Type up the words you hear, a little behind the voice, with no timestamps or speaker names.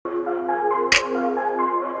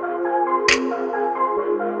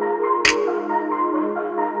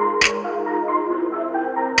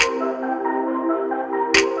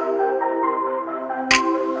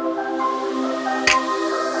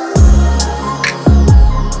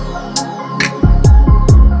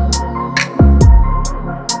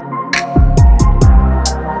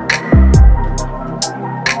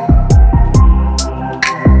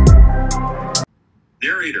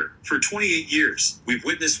We've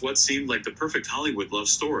witnessed what seemed like the perfect Hollywood love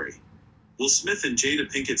story. Will Smith and Jada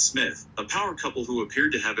Pinkett Smith, a power couple who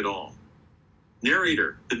appeared to have it all.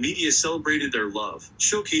 Narrator, the media celebrated their love,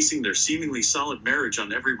 showcasing their seemingly solid marriage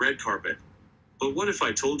on every red carpet. But what if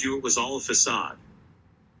I told you it was all a facade?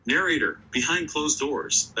 Narrator, behind closed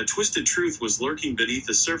doors, a twisted truth was lurking beneath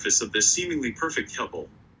the surface of this seemingly perfect couple.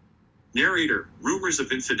 Narrator, rumors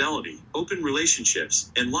of infidelity, open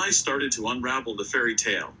relationships, and lies started to unravel the fairy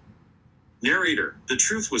tale. Narrator, the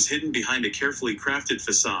truth was hidden behind a carefully crafted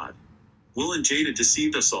facade. Will and Jada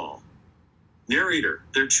deceived us all. Narrator,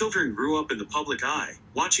 their children grew up in the public eye,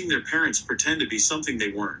 watching their parents pretend to be something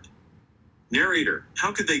they weren't. Narrator,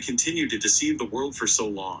 how could they continue to deceive the world for so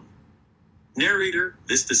long? Narrator,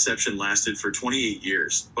 this deception lasted for 28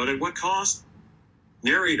 years, but at what cost?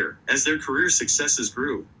 Narrator, as their career successes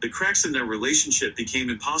grew, the cracks in their relationship became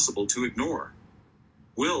impossible to ignore.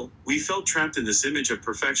 Will, we felt trapped in this image of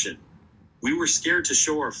perfection. We were scared to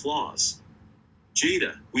show our flaws.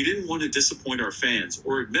 Jada, we didn't want to disappoint our fans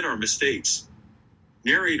or admit our mistakes.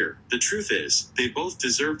 Narrator, the truth is, they both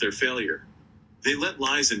deserved their failure. They let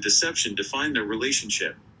lies and deception define their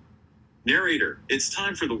relationship. Narrator, it's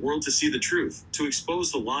time for the world to see the truth, to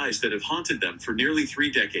expose the lies that have haunted them for nearly 3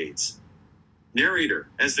 decades. Narrator,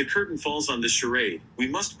 as the curtain falls on this charade, we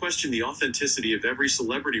must question the authenticity of every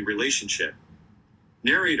celebrity relationship.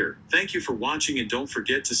 Narrator, thank you for watching and don't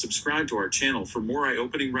forget to subscribe to our channel for more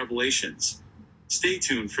eye-opening revelations. Stay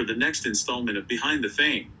tuned for the next installment of Behind the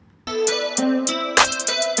Fame.